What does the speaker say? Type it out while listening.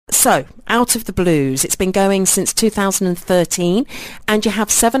So, Out of the Blues, it's been going since 2013 and you have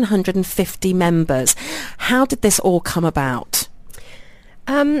 750 members. How did this all come about?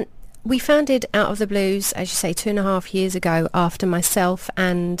 We founded Out of the Blues, as you say, 2.5 years ago after myself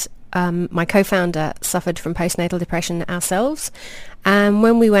and my co-founder suffered from postnatal depression ourselves. And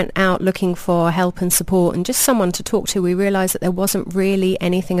when we went out looking for help and support and just someone to talk to, we realised that there wasn't really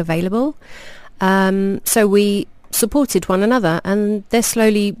anything available. So we supported one another, and there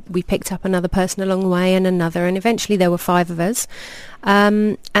slowly we picked up another person along the way and another, and eventually there were 5 of us.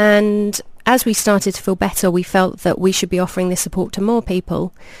 And as we started to feel better, we felt that we should be offering this support to more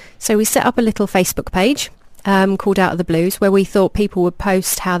people. So we set up a little Facebook page called Out of the Blues, where we thought people would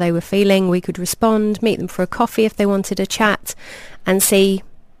post how they were feeling. We could respond, meet them for a coffee if they wanted a chat, and see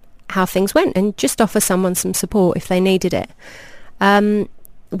how things went, and just offer someone some support if they needed it.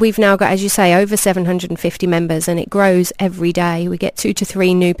 We've now got, as you say, over 750 members, and it grows every day. We get 2 to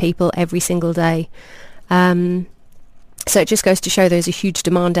 3 new people every single day. So it just goes to show there's a huge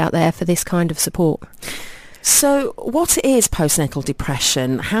demand out there for this kind of support. So what is postnatal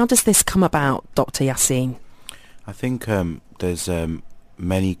depression? How does this come about, Dr. Yaseen? I think there's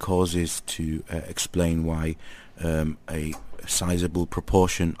many causes to explain why a sizable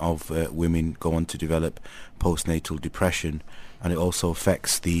proportion of women go on to develop postnatal depression, and it also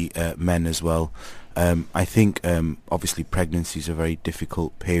affects the men as well. I think obviously pregnancy is a very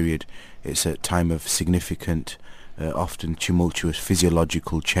difficult period. It's a time of significant, often tumultuous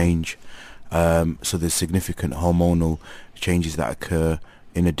physiological change. So there's significant hormonal changes that occur.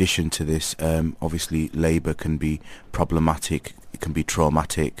 In addition to this, obviously labour can be problematic, it can be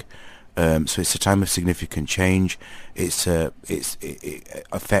traumatic. So it's a time of significant change. It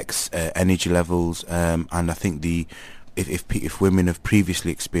affects energy levels, and I think if women have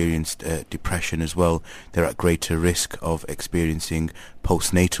previously experienced depression as well, they're at greater risk of experiencing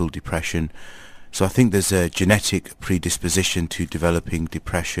postnatal depression. So I think there's a genetic predisposition to developing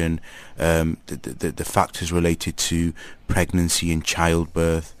depression, the factors related to pregnancy and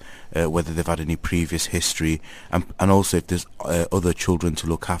childbirth, whether they've had any previous history, and also if there's other children to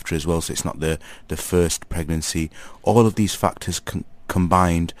look after as well, so it's not the first pregnancy. All of these factors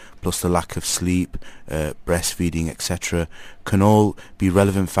combined, plus the lack of sleep, breastfeeding, etc., can all be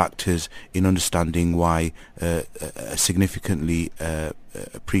relevant factors in understanding why a significantly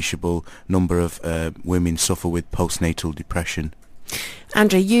appreciable number of women suffer with postnatal depression.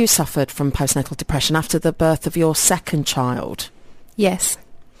 Andrea, you suffered from postnatal depression after the birth of your second child. Yes.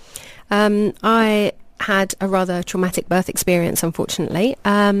 I had a rather traumatic birth experience, unfortunately,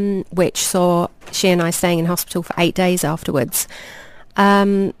 which saw she and I staying in hospital for 8 days afterwards.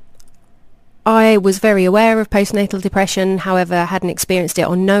 I was very aware of postnatal depression, however, hadn't experienced it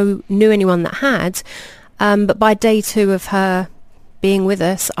or knew anyone that had. But by day 2 of her being with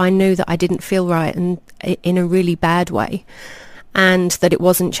us, I knew that I didn't feel right, and in a really bad way, and that it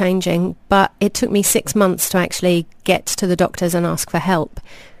wasn't changing. But it took me 6 months to actually get to the doctors and ask for help,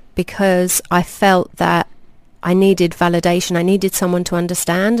 because I felt that I needed validation. I needed someone to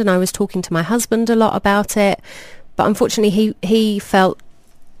understand, and I was talking to my husband a lot about it. But unfortunately, he felt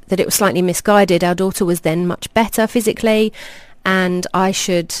that it was slightly misguided. Our daughter was then much better physically, and I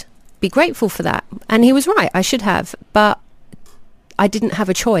should be grateful for that. And he was right, I should have. But I didn't have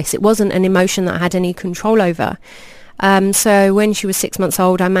a choice. It wasn't an emotion that I had any control over. So when she was 6 months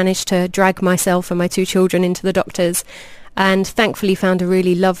old, I managed to drag myself and my 2 children into the doctors, and thankfully found a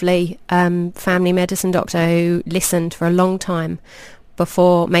really lovely family medicine doctor who listened for a long time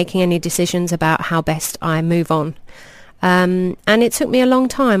before making any decisions about how best I move on. And it took me a long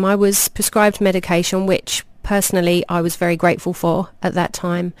time. I was prescribed medication, which personally I was very grateful for at that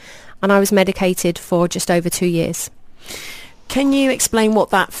time, and I was medicated for just over 2 years. Can you explain what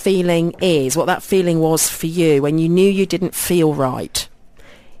that feeling is, what that feeling was for you when you knew you didn't feel right?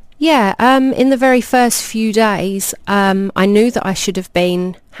 Yeah, in the very first few days, I knew that I should have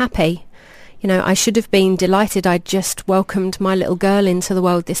been happy. You know, I should have been delighted. I'd just welcomed my little girl into the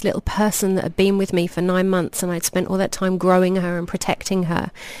world, this little person that had been with me for 9 months, and I'd spent all that time growing her and protecting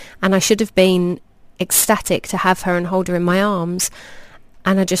her. And I should have been ecstatic to have her and hold her in my arms.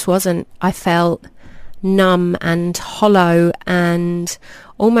 And I just wasn't. I felt numb and hollow and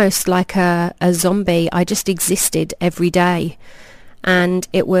almost like a zombie. I just existed every day. And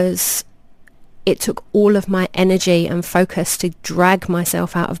it took all of my energy and focus to drag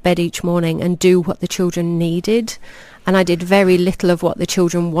myself out of bed each morning and do what the children needed. And I did very little of what the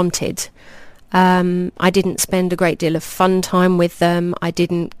children wanted. I didn't spend a great deal of fun time with them. I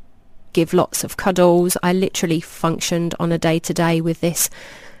didn't give lots of cuddles. I literally functioned on a day-to-day with this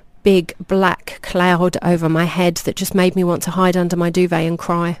big black cloud over my head that just made me want to hide under my duvet and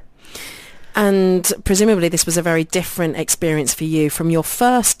cry. And presumably this was a very different experience for you from your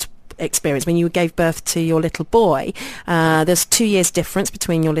first experience when you gave birth to your little boy. There's 2 years difference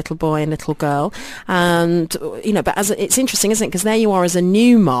between your little boy and little girl, and but it's interesting, isn't it, because there you are as a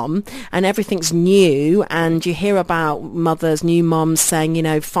new mom and everything's new, and you hear about new moms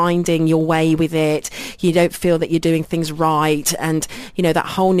saying, finding your way with it, you don't feel that you're doing things right, and that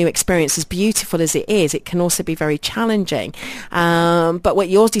whole new experience, as beautiful as it is, it can also be very challenging, but what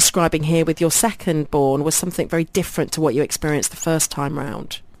you're describing here with your second born was something very different to what you experienced the first time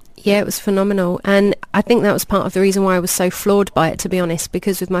round. Yeah, it was phenomenal. And I think that was part of the reason why I was so floored by it, to be honest,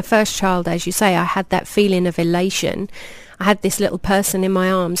 because with my first child, as you say, I had that feeling of elation. I had this little person in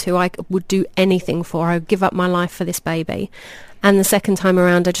my arms who I would do anything for. I would give up my life for this baby. And the second time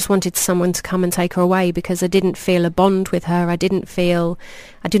around, I just wanted someone to come and take her away because I didn't feel a bond with her. I didn't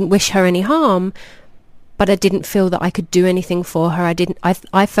wish her any harm, but I didn't feel that I could do anything for her.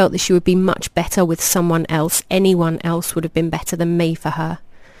 I felt that she would be much better with someone else. Anyone else would have been better than me for her.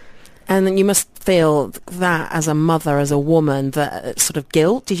 And then you must feel that as a mother, as a woman, that sort of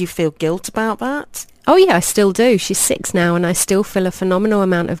guilt. Did you feel guilt about that? Oh yeah, I still do. She's 6 now and I still feel a phenomenal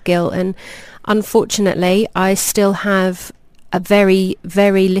amount of guilt. And unfortunately, I still have a very,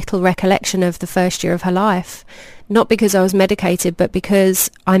 very little recollection of the first year of her life. Not because I was medicated, but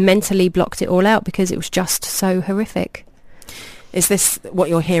because I mentally blocked it all out because it was just so horrific. Is this what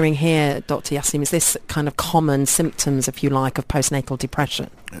you're hearing here, Dr. Yaseen? Is this kind of common symptoms, if you like, of postnatal depression?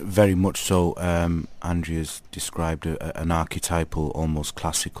 Very much so. Andrea's described an archetypal, almost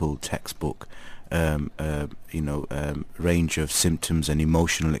classical textbook range of symptoms and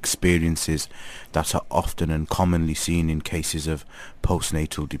emotional experiences that are often and commonly seen in cases of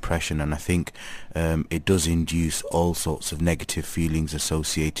postnatal depression, and I think it does induce all sorts of negative feelings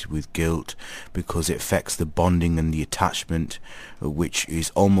associated with guilt because it affects the bonding and the attachment, which is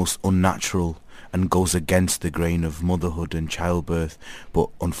almost unnatural and goes against the grain of motherhood and childbirth. But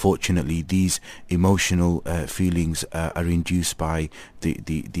unfortunately these emotional feelings are induced by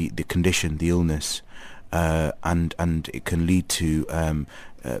the condition, the illness, and it can lead to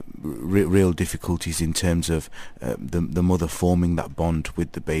real difficulties in terms of the mother forming that bond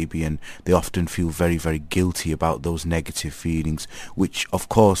with the baby, and they often feel very, very guilty about those negative feelings, which of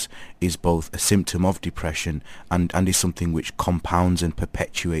course is both a symptom of depression and is something which compounds and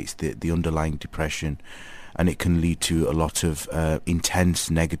perpetuates the underlying depression. And it can lead to a lot of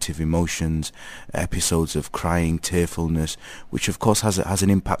intense negative emotions, episodes of crying, tearfulness, which of course has an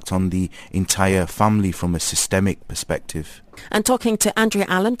impact on the entire family from a systemic perspective. And talking to Andrea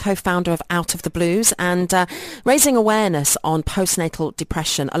Allan, co-founder of Out of the Blues, and raising awareness on postnatal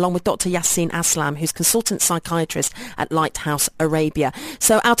depression, along with Dr. Yaseen Aslam, who's consultant psychiatrist at Lighthouse Arabia.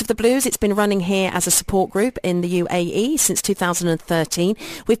 So Out of the Blues, it's been running here as a support group in the UAE since 2013.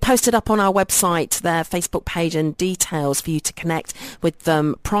 We've posted up on our website their Facebook page and details for you to connect with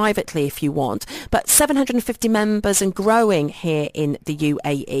them privately if you want. But 750 members and growing here in the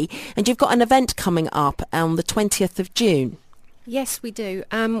UAE. And you've got an event coming up on the 20th of June. Yes, we do.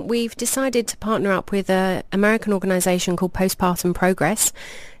 We've decided to partner up with an American organisation called Post-Partum Progress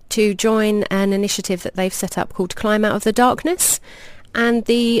to join an initiative that they've set up called Climb Out of the Darkness. And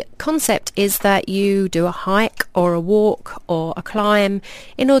the concept is that you do a hike or a walk or a climb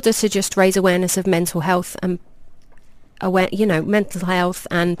in order to just raise awareness of mental health and mental health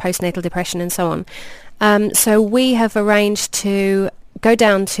and postnatal depression and so on. So we have arranged to go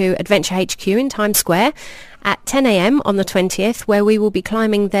down to Adventure HQ in Times Square at 10 a.m. on the 20th, where we will be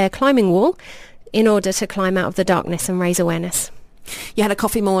climbing their climbing wall in order to climb out of the darkness and raise awareness. You had a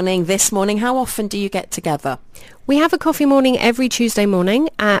coffee morning this morning. How often do you get together? We have a coffee morning every Tuesday morning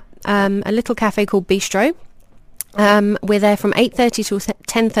at a little cafe called Bistro. We're there from 8:30 to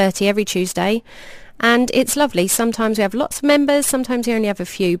 10:30 every Tuesday. And it's lovely. Sometimes we have lots of members, sometimes we only have a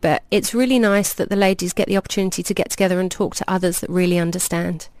few, but it's really nice that the ladies get the opportunity to get together and talk to others that really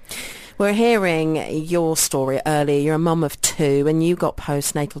understand. We're hearing your story earlier. You're a mum of 2 and you got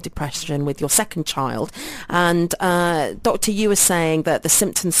postnatal depression with your second child. And Doctor, you were saying that the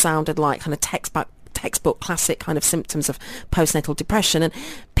symptoms sounded like kind of textbook classic kind of symptoms of postnatal depression, and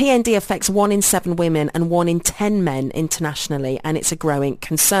PND affects 1 in 7 women and 1 in 10 men internationally, and it's a growing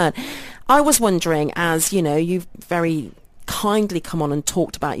concern. I was wondering, as you know, you've very kindly come on and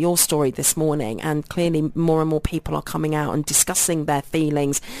talked about your story this morning, and clearly more and more people are coming out and discussing their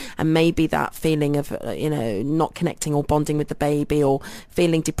feelings, and maybe that feeling of not connecting or bonding with the baby, or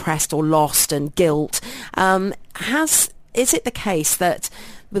feeling depressed or lost and guilt. Is it the case that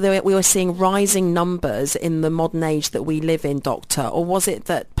we were seeing rising numbers in the modern age that we live in, Doctor? Or was it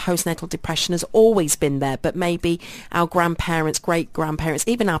that postnatal depression has always been there, but maybe our grandparents, great-grandparents,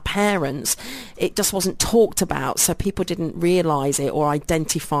 even our parents, it just wasn't talked about, so people didn't realise it or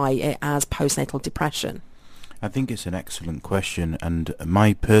identify it as postnatal depression? I think it's an excellent question, and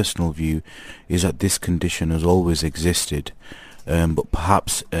my personal view is that this condition has always existed, but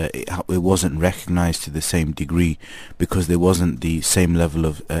perhaps it wasn't recognised to the same degree because there wasn't the same level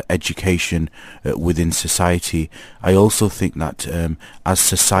of education within society. I also think that as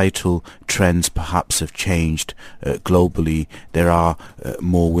societal trends perhaps have changed globally, there are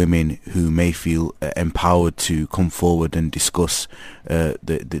more women who may feel empowered to come forward and discuss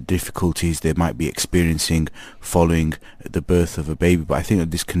the difficulties they might be experiencing following the birth of a baby. But I think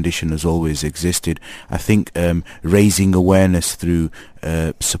that this condition has always existed. I think raising awareness through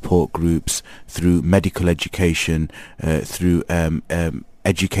support groups, through medical education, through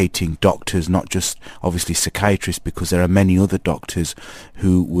educating doctors, not just obviously psychiatrists, because there are many other doctors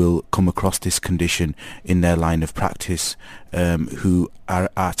who will come across this condition in their line of practice, who are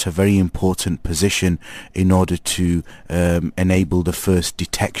at a very important position in order to enable the first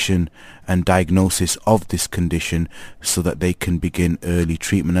detection and diagnosis of this condition so that they can begin early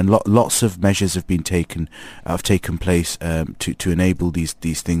treatment. And lots of measures have taken place to enable these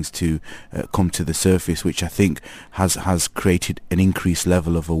things to come to the surface, which I think has created an increased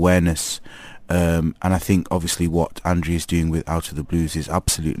level of awareness. And I think obviously what Andrea is doing with Out of the Blues is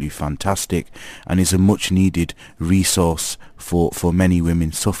absolutely fantastic and is a much needed resource for many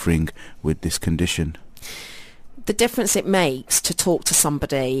women suffering with this condition. The difference it makes to talk to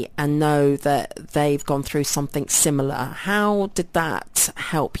somebody and know that they've gone through something similar. How did that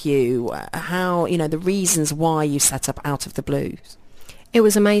help you? How, the reasons why you set up Out of the Blues? It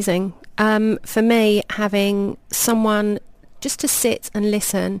was amazing. For me, having someone just to sit and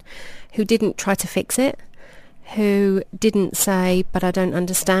listen who didn't try to fix it, who didn't say, but I don't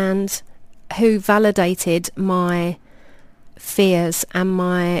understand, who validated my fears and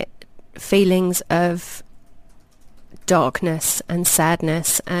my feelings of darkness and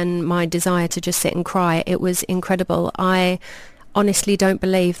sadness and my desire to just sit and cry. It was incredible. I honestly don't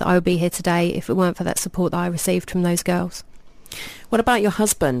believe that I would be here today if it weren't for that support that I received from those girls. What about your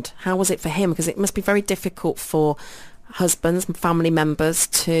husband? How was it for him? Because it must be very difficult for husbands and family members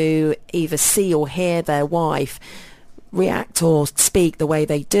to either see or hear their wife react or speak the way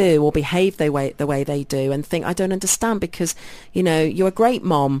they do or behave the way they do and think, I don't understand, because you're a great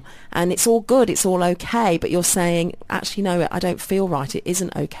mom and it's all good, it's all okay, but you're saying, actually no, I don't feel right, it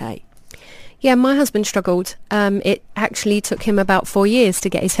isn't okay. Yeah, my husband struggled. It actually took him about 4 years to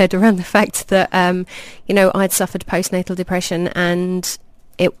get his head around the fact that I'd suffered postnatal depression and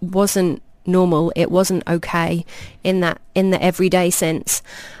it wasn't normal, it wasn't okay in the everyday sense.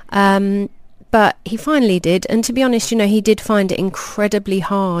 But he finally did, and to be honest, he did find it incredibly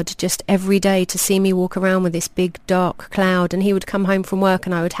hard just every day to see me walk around with this big dark cloud, and he would come home from work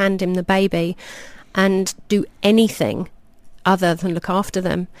and I would hand him the baby and do anything other than look after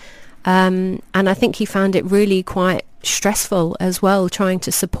them. And I think he found it really quite stressful as well, trying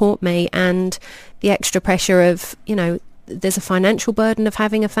to support me, and the extra pressure of, there's a financial burden of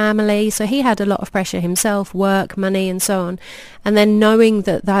having a family, so he had a lot of pressure himself, work, money and so on, and then knowing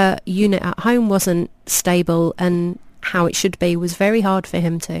that the unit at home wasn't stable and how it should be was very hard for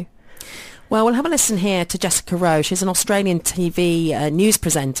him too. Well, we'll have a listen here to Jessica Rowe. She's an Australian TV news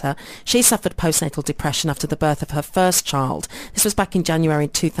presenter. She suffered postnatal depression after the birth of her first child. This was back in January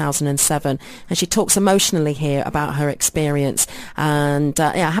 2007, and she talks emotionally here about her experience. And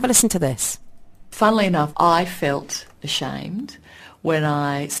have a listen to this. Funnily enough, I felt ashamed when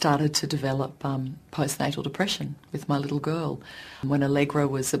I started to develop postnatal depression with my little girl. When Allegra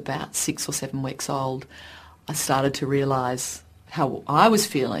was about 6 or 7 weeks old, I started to realise how I was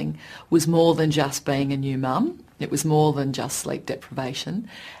feeling was more than just being a new mum. It was more than just sleep deprivation,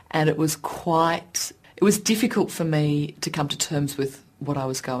 and it was difficult for me to come to terms with what I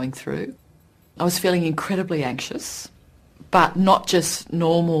was going through. I was feeling incredibly anxious, but not just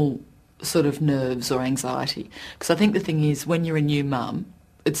normal sort of nerves or anxiety. Because I think the thing is, when you're a new mum,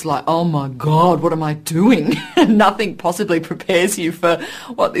 it's like, oh my God, what am I doing? Nothing possibly prepares you for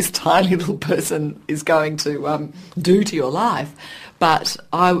what this tiny little person is going to do to your life. But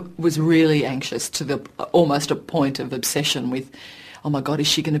I was really anxious to almost a point of obsession with, oh my God, is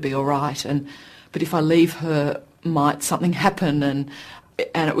she going to be all right? But if I leave her, might something happen? And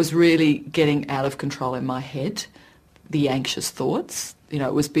it was really getting out of control in my head, the anxious thoughts.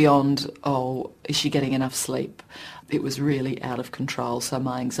 It was beyond, oh, is she getting enough sleep? It was really out of control. So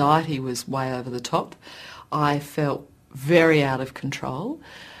my anxiety was way over the top. I felt very out of control,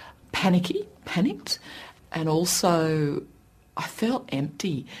 panicked, and also I felt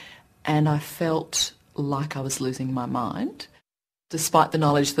empty and I felt like I was losing my mind, despite the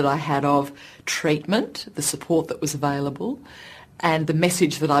knowledge that I had of treatment, the support that was available, and the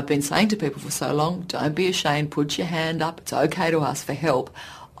message that I've been saying to people for so long, don't be ashamed, put your hand up, it's okay to ask for help.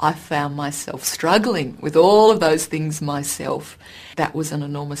 I found myself struggling with all of those things myself. That was an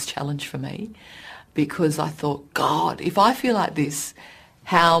enormous challenge for me because I thought, God, if I feel like this,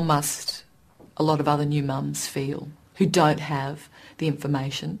 how must a lot of other new mums feel who don't have the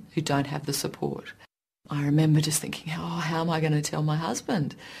information, who don't have the support? I remember just thinking, how am I going to tell my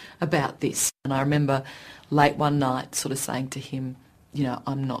husband about this? And I remember late one night sort of saying to him,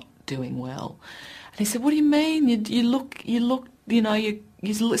 I'm not doing well. And he said, what do you mean? You look,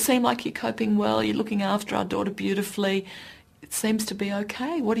 you seem like you're coping well. You're looking after our daughter beautifully. It seems to be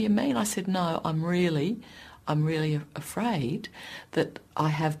okay. What do you mean? I said, no, I'm really afraid that I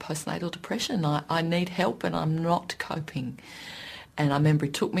have postnatal depression. I need help and I'm not coping. And I remember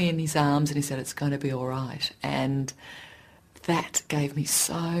he took me in his arms and he said, it's going to be all right. And that gave me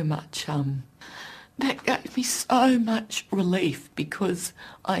so much, relief because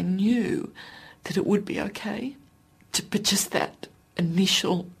I knew that it would be okay. But just that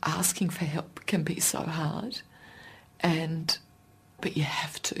initial asking for help can be so hard. But you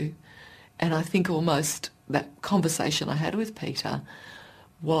have to. And I think almost that conversation I had with Peter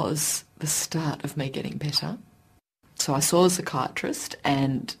was the start of me getting better. So I saw a psychiatrist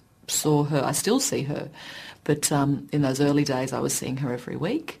and saw her. I still see her, but in those early days I was seeing her every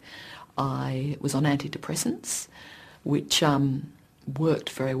week. I was on antidepressants, which worked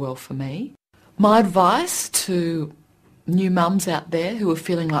very well for me. My advice to new mums out there who are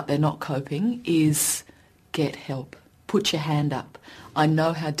feeling like they're not coping is get help. Put your hand up. I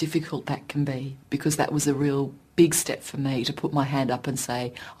know how difficult that can be because that was a real big step for me to put my hand up and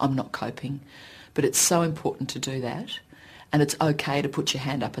say, I'm not coping. But it's so important to do that. And it's okay to put your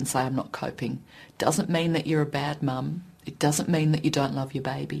hand up and say, I'm not coping. Doesn't mean that you're a bad mum. It doesn't mean that you don't love your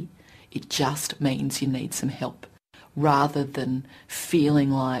baby. It just means you need some help. Rather than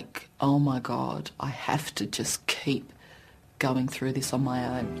feeling like, oh my God, I have to just keep going through this on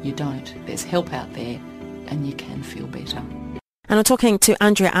my own. You don't. There's help out there and you can feel better. And I'm talking to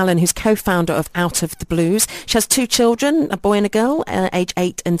Andrea Allan, who's co-founder of Out of the Blues. She has 2 children, a boy and a girl, age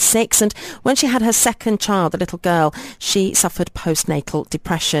 8 and 6. And when she had her second child, a little girl, she suffered postnatal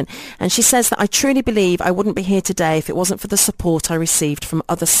depression. And she says that I truly believe I wouldn't be here today if it wasn't for the support I received from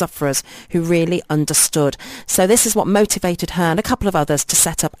other sufferers who really understood. So this is what motivated her and a couple of others to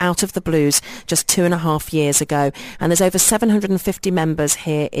set up Out of the Blues just 2.5 years ago. And there's over 750 members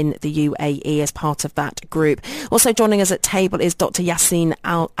here in the UAE as part of that group. Also joining us at table is Dr. Yaseen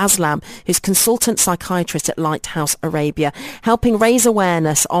Aslam, who's consultant psychiatrist at Lighthouse Arabia, helping raise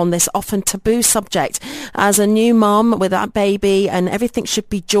awareness on this often taboo subject. As a new mum with that baby, and everything should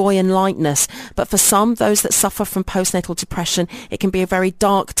be joy and lightness. But for some, those that suffer from postnatal depression, it can be a very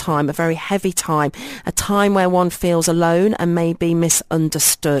dark time, a very heavy time, a time where one feels alone and maybe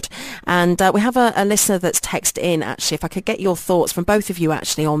misunderstood. And we have a listener that's texted in, actually, if I could get your thoughts from both of you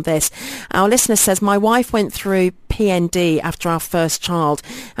actually on this. Our listener says, my wife went through PND after our first child,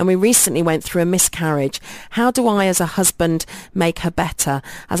 and we recently went through a miscarriage. How do I as a husband make her better,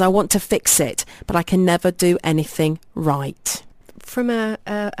 as I want to fix it, but I can never do anything right? From a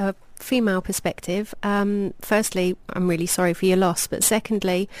female perspective, firstly, I'm really sorry for your loss, but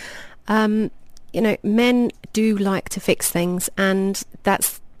secondly, men do like to fix things, and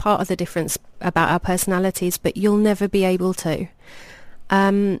that's part of the difference about our personalities, but you'll never be able to.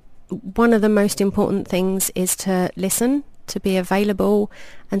 One of the most important things is to listen, to be available,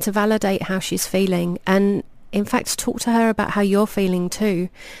 and to validate how she's feeling. And in fact, talk to her about how you're feeling too,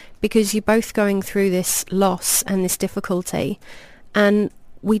 because you're both going through this loss and this difficulty. And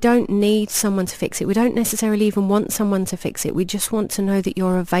we don't need someone to fix it. We don't necessarily even want someone to fix it. We just want to know that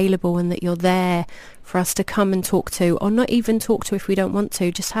you're available and that you're there for us to come and talk to, or not even talk to if we don't want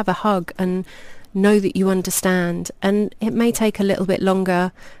to. Just have a hug and know that you understand. And it may take a little bit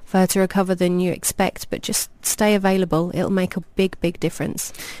longer for her to recover than you expect, but just stay available. It'll make a big, big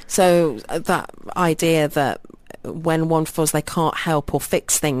difference. So that idea that when one feels they can't help or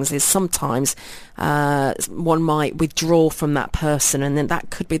fix things is sometimes one might withdraw from that person, and then that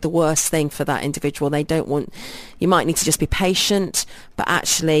could be the worst thing for that individual. They don't want, you might need to just be patient, but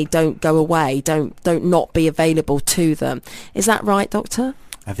actually don't go away, don't not be available to them. Is that right, Doctor?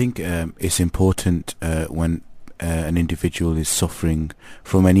 I think it's important when an individual is suffering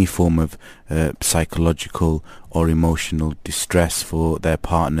from any form of psychological or emotional distress for their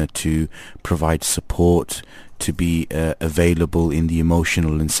partner to provide support, to be available in the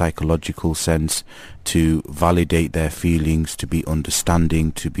emotional and psychological sense, to validate their feelings, to be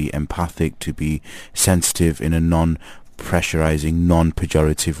understanding, to be empathic, to be sensitive in a non-pressurizing,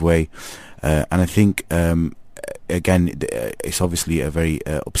 non-pejorative way. And I think again, it's obviously a very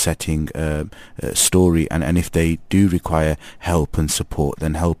upsetting story, and if they do require help and support,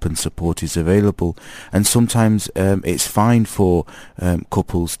 then help and support is available. And sometimes it's fine for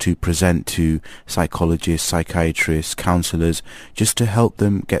couples to present to psychologists, psychiatrists, counsellors, just to help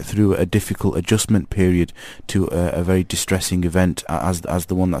them get through a difficult adjustment period to a very distressing event, as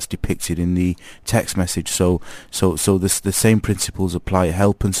the one that's depicted in the text message. So the same principles apply.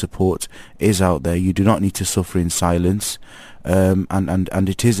 Help and support is out there. You do not need to suffer in silence, and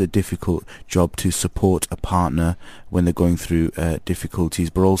it is a difficult job to support a partner when they're going through difficulties,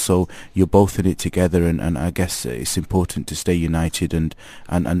 but also you're both in it together, and I guess it's important to stay united, and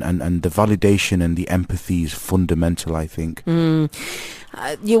the validation and the empathy is fundamental, I think.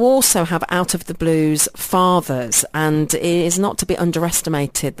 You also have out of the blues fathers, and it is not to be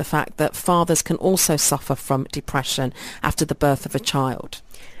underestimated the fact that fathers can also suffer from depression after the birth of a child.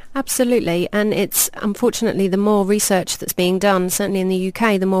 Absolutely, and it's unfortunately the more research that's being done, certainly in the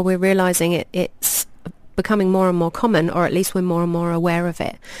UK, the more we're realising it's becoming more and more common, or at least we're more and more aware of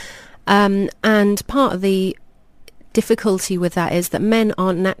it. And part of the difficulty with that is that men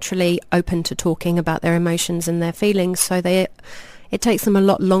aren't naturally open to talking about their emotions and their feelings, so it takes them a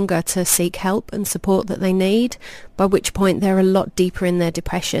lot longer to seek help and support that they need, by which point they're a lot deeper in their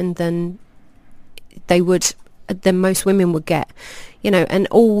depression than most women would get. And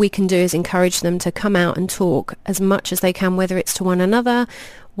all we can do is encourage them to come out and talk as much as they can, whether it's to one another,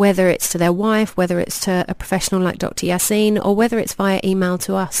 whether it's to their wife, whether it's to a professional like Dr. Yaseen, or whether it's via email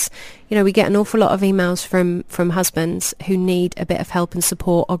to us. We get an awful lot of emails from husbands who need a bit of help and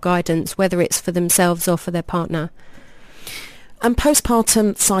support or guidance, whether it's for themselves or for their partner. And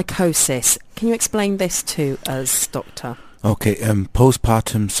postpartum psychosis, can you explain this to us, Doctor? Okay,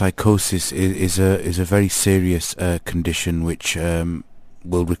 postpartum psychosis is a very serious condition which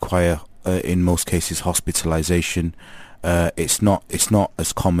will require, in most cases, hospitalization. It's not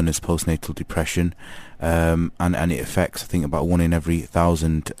as common as postnatal depression, and it affects, I think, about 1 in every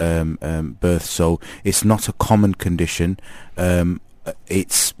 1,000 births. So it's not a common condition.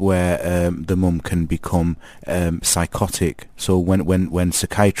 It's where the mum can become psychotic. So when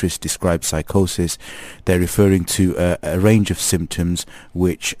psychiatrists describe psychosis, they're referring to a range of symptoms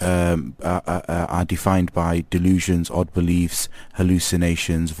which are defined by delusions, odd beliefs,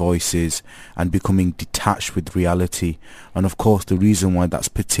 hallucinations, voices, and becoming detached with reality. And of course, the reason why that's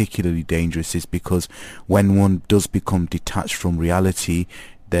particularly dangerous is because when one does become detached from reality,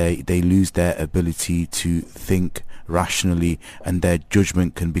 they lose their ability to think rationally, and their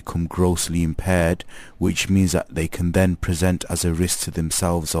judgment can become grossly impaired, which means that they can then present as a risk to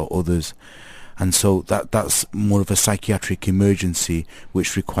themselves or others. And so that's more of a psychiatric emergency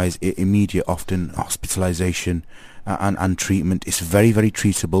which requires immediate, often hospitalization and treatment. It's very, very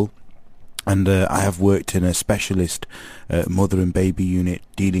treatable. And I have worked in a specialist mother and baby unit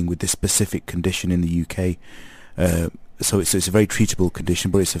dealing with this specific condition in the UK. So it's a very treatable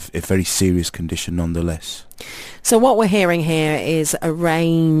condition, but it's a very serious condition nonetheless. So what we're hearing here is a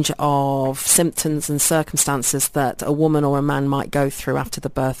range of symptoms and circumstances that a woman or a man might go through after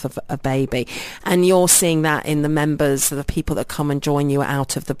the birth of a baby. And you're seeing that in the members, the people that come and join you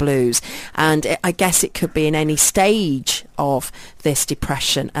out of the blues. And I guess it could be in any stage of this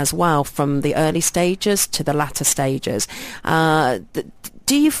depression as well, from the early stages to the latter stages.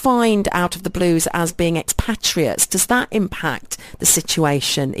 Do you find out of the blues as being expatriates? Does that impact the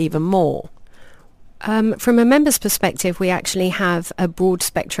situation even more? From a member's perspective, we actually have a broad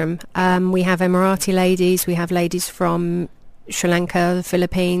spectrum. We have Emirati ladies, we have ladies from Sri Lanka, the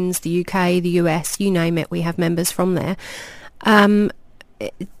Philippines, the UK, the US, you name it, we have members from there.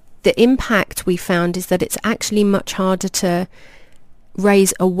 The impact we found is that it's actually much harder to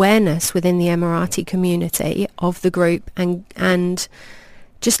raise awareness within the Emirati community of the group and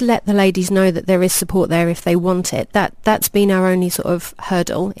just let the ladies know that there is support there if they want it. That's been our only sort of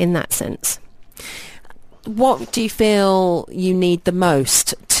hurdle in that sense. What do you feel you need the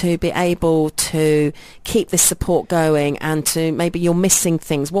most to be able to keep this support going, and to maybe you're missing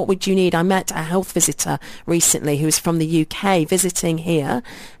things? What would you need? I met a health visitor recently who was from the UK visiting here,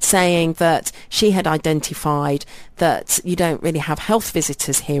 saying that she had identified that you don't really have health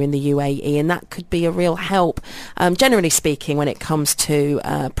visitors here in the UAE, and that could be a real help, generally speaking, when it comes to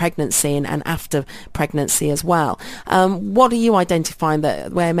pregnancy and after pregnancy as well. What are you identifying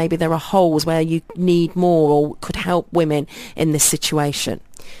that where maybe there are holes where you need more or could help women in this situation?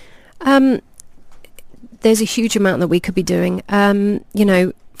 There's a huge amount that we could be doing.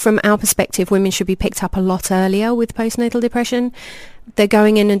 From our perspective, women should be picked up a lot earlier with postnatal depression. They're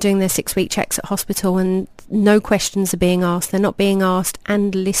going in and doing their 6-week checks at hospital, and no questions are being asked. They're not being asked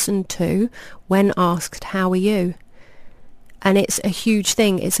and listened to when asked, how are you? And it's a huge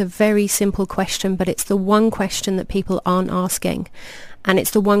thing. It's a very simple question, but it's the one question that people aren't asking. And it's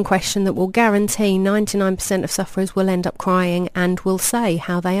the one question that will guarantee 99% of sufferers will end up crying and will say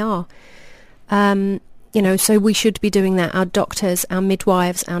how they are. So we should be doing that. Our doctors, our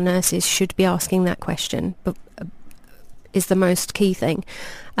midwives, our nurses should be asking that question, but is the most key thing.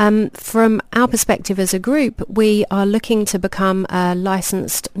 From our perspective as a group, we are looking to become a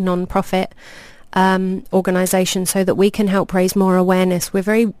licensed non-profit organisation so that we can help raise more awareness. We're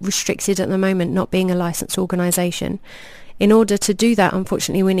very restricted at the moment not being a licensed organisation. In order to do that,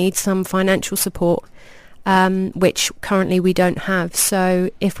 unfortunately, we need some financial support, which currently we don't have.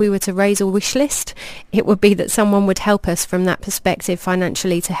 So if we were to raise a wish list, it would be that someone would help us from that perspective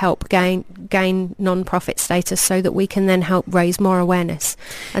financially to help gain non-profit status so that we can then help raise more awareness.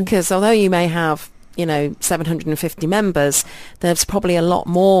 And because although you may have 750 members, there's probably a lot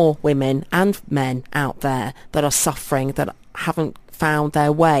more women and men out there that are suffering that haven't found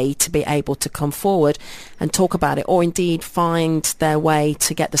their way to be able to come forward and talk about it, or indeed find their way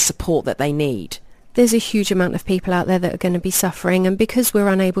to get the support that they need. There's a huge amount of people out there that are going to be suffering, and because we're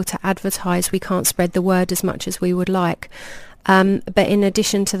unable to advertise, we can't spread the word as much as we would like. But in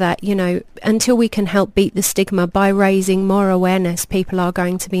addition to that, until we can help beat the stigma by raising more awareness, people are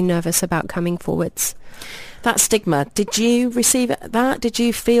going to be nervous about coming forwards. That stigma, did you receive that? Did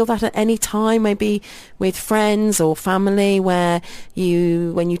you feel that at any time, maybe with friends or family, when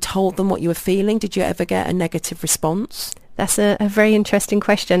you told them what you were feeling, did you ever get a negative response? That's a very interesting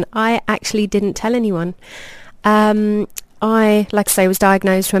question. I actually didn't tell anyone. I, like I say, was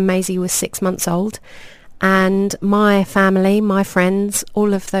diagnosed when Maisie was 6 months old, and my family, my friends,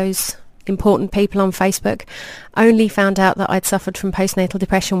 all of those important people on Facebook only found out that I'd suffered from postnatal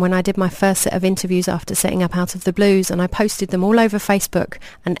depression when I did my first set of interviews after setting up Out of the Blues, and I posted them all over Facebook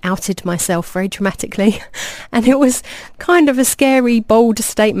and outed myself very dramatically. And it was kind of a scary, bold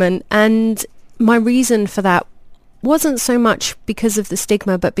statement, and my reason for that wasn't so much because of the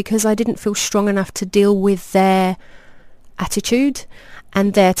stigma, but because I didn't feel strong enough to deal with their attitude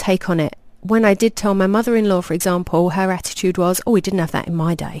and their take on it. When I did tell my mother-in-law, for example, her attitude was, we didn't have that in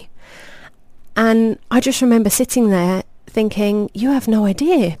my day. And I just remember sitting there thinking, you have no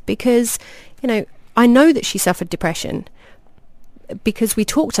idea, because, I know that she suffered depression because we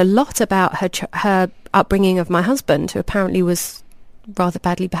talked a lot about her upbringing of my husband, who apparently was rather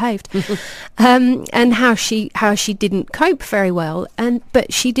badly behaved, and how she didn't cope very well,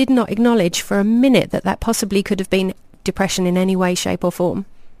 but she did not acknowledge for a minute that possibly could have been depression in any way, shape or form.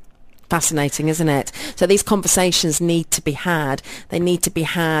 Fascinating, isn't it? So these conversations need to be had. They need to be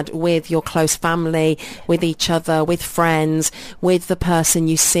had with your close family, with each other, with friends, with the person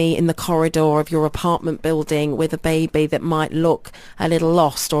you see in the corridor of your apartment building with a baby that might look a little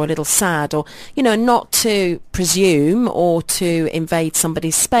lost or a little sad, or, not to presume or to invade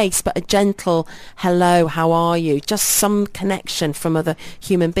somebody's space, but a gentle hello, how are you? Just some connection from other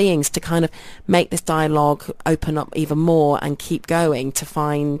human beings to kind of make this dialogue open up even more and keep going, to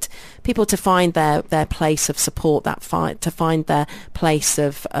find people to find their place of support, to find their place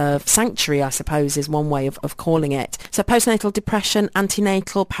of sanctuary, I suppose, is one way of calling it. So postnatal depression,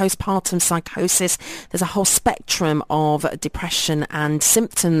 antenatal, postpartum psychosis, there's a whole spectrum of depression and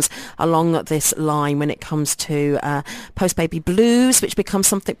symptoms along this line when it comes to post-baby blues, which becomes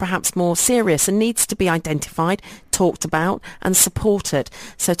something perhaps more serious and needs to be identified, talked about and supported.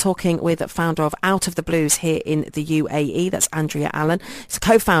 So talking with the founder of Out of the Blues here in the UAE, that's Andrea Allan. She's a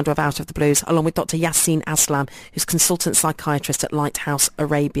co-founder of Out of the Blues, along with Dr. Yaseen Aslam, who's consultant psychiatrist at Lighthouse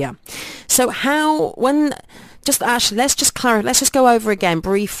Arabia. So let's just go over again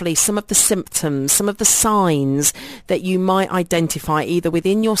briefly some of the symptoms, some of the signs that you might identify either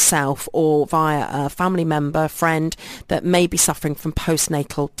within yourself or via a family member, friend that may be suffering from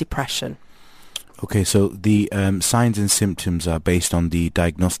postnatal depression. Okay, so the signs and symptoms are based on the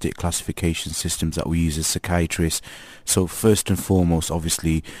diagnostic classification systems that we use as psychiatrists. So first and foremost,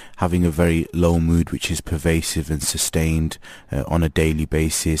 obviously, having a very low mood, which is pervasive and sustained on a daily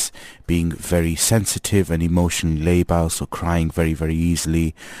basis, being very sensitive and emotionally labile, so crying very, very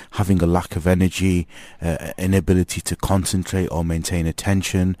easily, having a lack of energy, inability to concentrate or maintain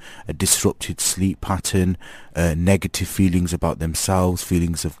attention, a disrupted sleep pattern, negative feelings about themselves,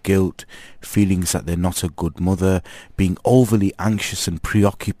 feelings of guilt, feelings thinks that they're not a good mother, being overly anxious and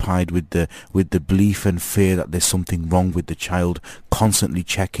preoccupied with the belief and fear that there's something wrong with the child, constantly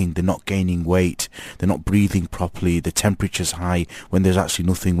checking they're not gaining weight, they're not breathing properly, the temperature's high when there's actually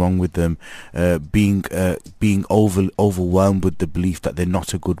nothing wrong with them, being overwhelmed with the belief that they're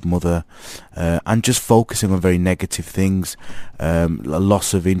not a good mother, and just focusing on very negative things, a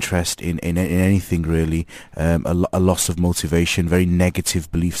loss of interest in anything really, a loss of motivation, very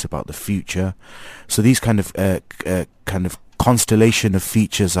negative beliefs about the future. So these kind of constellation of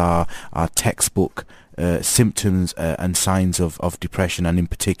features are textbook symptoms and signs of depression, and in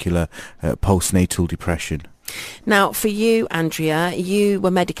particular postnatal depression. Now, for you, Andrea, you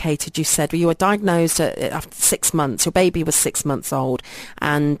were medicated, you said. You were diagnosed after 6 months. Your baby was 6 months old,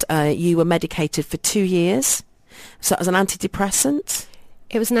 and you were medicated for 2 years. So as an antidepressant?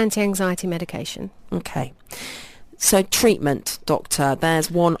 It was an anti-anxiety medication. Okay. So treatment, doctor,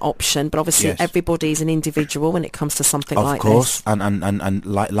 there's one option, but obviously yes. Everybody's an individual when it comes to something like this. Of course, and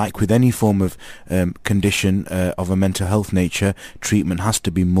like with any form of condition of a mental health nature, treatment has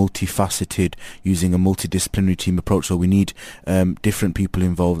to be multifaceted, using a multidisciplinary team approach. So we need different people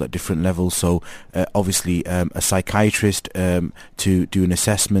involved at different levels. So obviously a psychiatrist to do an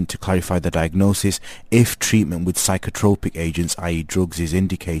assessment to clarify the diagnosis. If treatment with psychotropic agents, i.e. drugs, is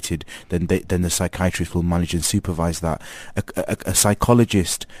indicated, then the psychiatrist will manage and supervise that. A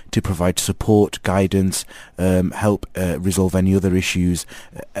psychologist to provide support, guidance, help resolve any other issues,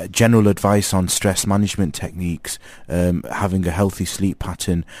 general advice on stress management techniques, having a healthy sleep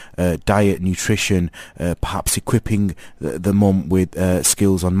pattern, diet, nutrition, perhaps equipping the mum with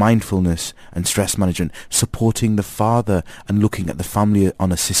skills on mindfulness and stress management, supporting the father and looking at the family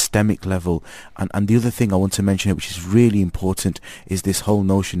on a systemic level. And the other thing I want to mention, which is really important, is this whole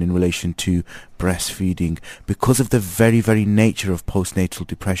notion in relation to breastfeeding. Because of the very, very nature of postnatal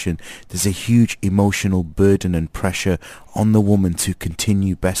depression, there's a huge emotional burden and pressure on the woman to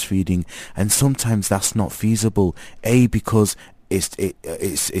continue breastfeeding, and sometimes that's not feasible. Because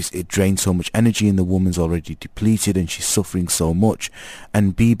it drains so much energy and the woman's already depleted and she's suffering so much,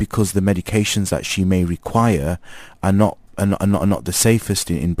 and B, because the medications that she may require are not the safest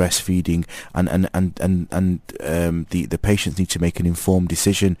in breastfeeding, and the patients need to make an informed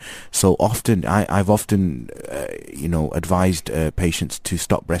decision. So often I've often advised patients to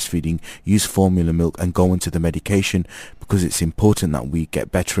stop breastfeeding, use formula milk and go into the medication, because it's important that we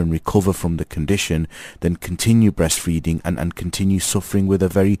get better and recover from the condition than continue breastfeeding and continue suffering with a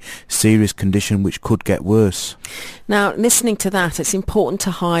very serious condition which could get worse. Now, listening to that, it's important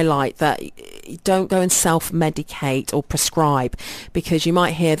to highlight that you don't go and self-medicate or prescribe, because you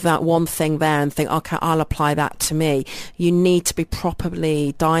might hear that one thing there and think, okay, I'll apply that to me. You need to be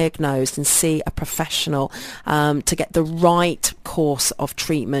properly diagnosed and see a professional to get the right course of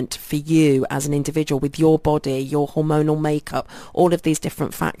treatment for you as an individual, with your body, your hormonal makeup, all of these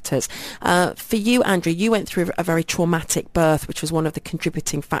different factors. For you, Andrea, you went through a very traumatic birth, which was one of the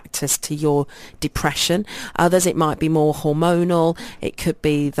contributing factors to your depression. Others, it might be more hormonal. It could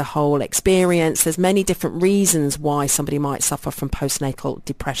be the whole experience. There's many different reasons why somebody might suffer from postnatal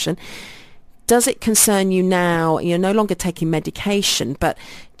depression. Does it concern you now? You're no longer taking medication, but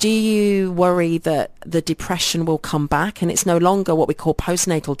do you worry that the depression will come back and it's no longer what we call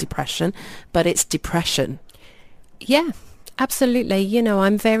postnatal depression, but it's depression? Yeah, absolutely.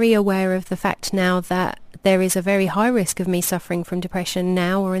 I'm very aware of the fact now that there is a very high risk of me suffering from depression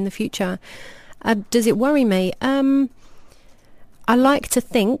now or in the future. Does it worry me? I like to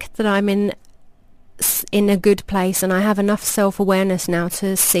think that I'm in a good place and I have enough self-awareness now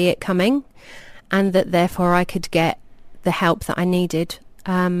to see it coming, and that therefore I could get the help that I needed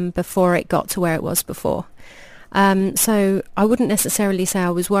before it got to where it was before. So I wouldn't necessarily say I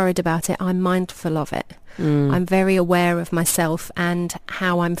was worried about it. I'm mindful of it. I'm very aware of myself and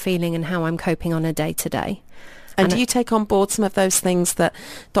how I'm feeling and how I'm coping on a day-to-day. And do you take on board some of those things that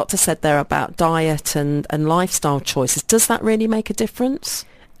Doctor said there about diet and lifestyle choices? Does that really make a difference?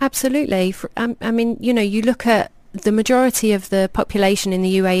 Absolutely. I mean, you look at the majority of the population in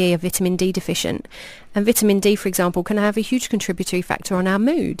the UAE are vitamin D deficient. And vitamin D, for example, can have a huge contributory factor on our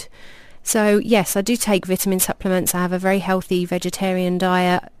mood. So, yes, I do take vitamin supplements. I have a very healthy vegetarian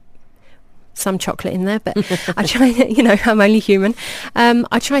diet. Some chocolate in there, but I try, I'm only human.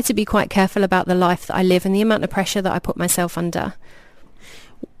 I try to be quite careful about the life that I live and the amount of pressure that I put myself under.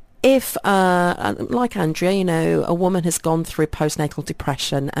 If, like Andrea, a woman has gone through postnatal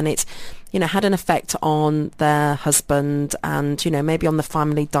depression and it's, had an effect on their husband and, maybe on the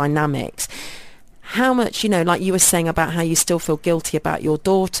family dynamics, how much, like you were saying about how you still feel guilty about your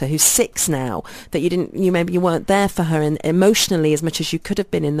daughter who's 6 now, that maybe you weren't there for her emotionally as much as you could have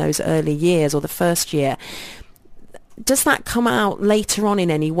been in those early years or the first year. Does that come out later on in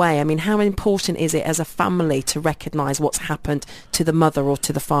any way? I mean, how important is it as a family to recognise what's happened to the mother or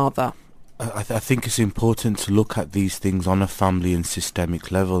to the father? I think it's important to look at these things on a family and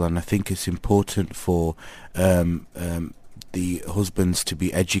systemic level, and I think it's important for the husbands to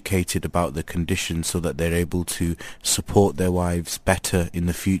be educated about the condition so that they're able to support their wives better in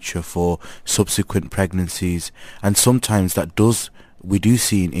the future for subsequent pregnancies. And sometimes we do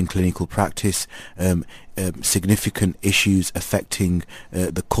see in clinical practice significant issues affecting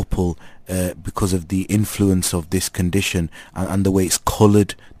the couple because of the influence of this condition and the way it's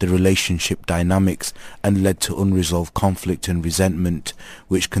coloured the relationship dynamics and led to unresolved conflict and resentment,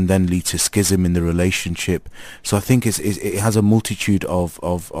 which can then lead to schism in the relationship. So I think it has a multitude of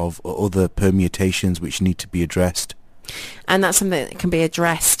other permutations which need to be addressed. And that's something that can be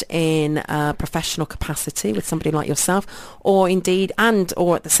addressed in a professional capacity with somebody like yourself, or indeed,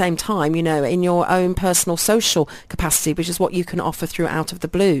 or at the same time, in your own personal social capacity, which is what you can offer through Out of the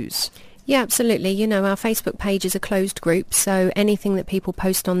Blues. Yeah, absolutely. Our Facebook page is a closed group, so anything that people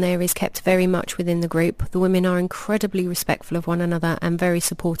post on there is kept very much within the group. The women are incredibly respectful of one another and very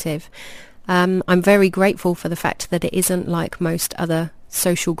supportive. I'm very grateful for the fact that it isn't like most other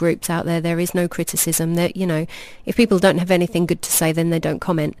social groups out there. There is no criticism. That if people don't have anything good to say, then they don't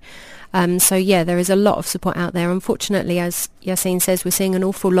comment. So yeah, there is a lot of support out there. Unfortunately, as Yaseen says, we're seeing an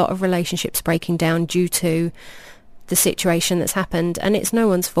awful lot of relationships breaking down due to the situation that's happened, and it's no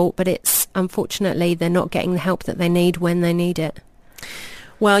one's fault, but it's unfortunately they're not getting the help that they need when they need it.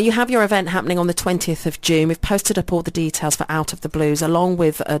 Well, you have your event happening on the 20th of June. We've posted up all the details for Out of the Blues, along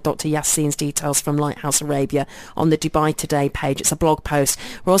with Dr. Yaseen's details from Lighthouse Arabia on the Dubai Today page. It's a blog post.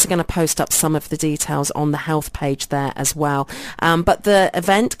 We're also going to post up some of the details on the health page there as well. But the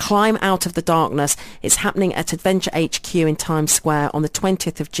event, Climb Out of the Darkness, is happening at Adventure HQ in Times Square on the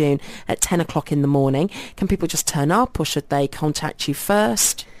 20th of June at 10 o'clock in the morning. Can people just turn up, or should they contact you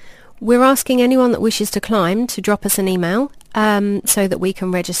first? We're asking anyone that wishes to climb to drop us an email so that we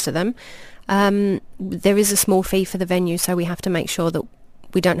can register them. There is a small fee for the venue, so we have to make sure that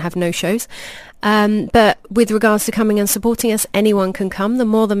we don't have no-shows. But with regards to coming and supporting us, anyone can come. The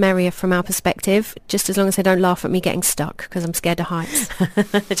more the merrier from our perspective, just as long as they don't laugh at me getting stuck, because I'm scared of heights.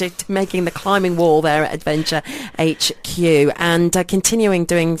 Making the climbing wall there at Adventure HQ, and continuing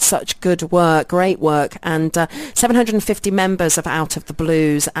doing such good work, great work, and 750 members of Out of the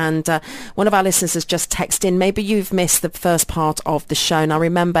Blues. And one of our listeners has just texted in, maybe you've missed the first part of the show. Now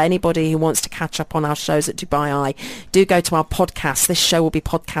remember, anybody who wants to catch up on our shows at Dubai Eye, do go to our podcast. This show will be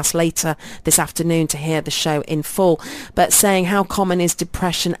podcast later this afternoon to hear the show in full. But saying, how common is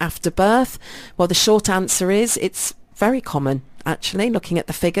depression after birth? Well, the short answer is it's very common, actually, looking at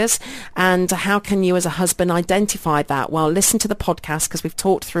the figures. And how can you as a husband identify that? Well, listen to the podcast, because we've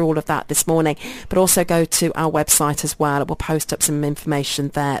talked through all of that this morning, but also go to our website as well. We'll post up some information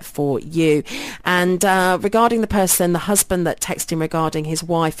there for you. And regarding the husband that texted in regarding his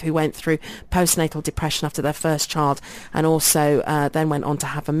wife who went through postnatal depression after their first child, and also then went on to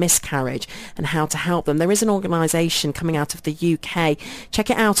have a miscarriage, and how to help them. There is an organisation coming out of the UK.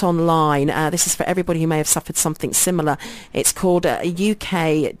 Check it out online. This is for everybody who may have suffered something similar. It's called uk-sands.org.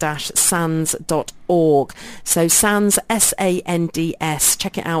 So SANDS, SANDS.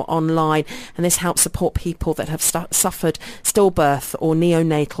 Check it out online, and this helps support people that have suffered stillbirth or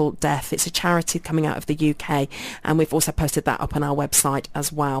neonatal death. It's a charity coming out of the UK, and we've also posted that up on our website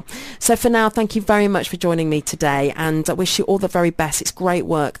as well. So for now, thank you very much for joining me today, and I wish you all the very best. It's great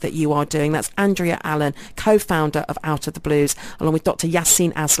work that you are doing. That's Andrea Allan, co-founder of Out of the Blues, along with Dr.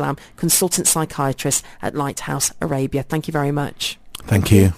 Yaseen Aslam, consultant psychiatrist at Lighthouse Arabia. Thank you very much. Thank you.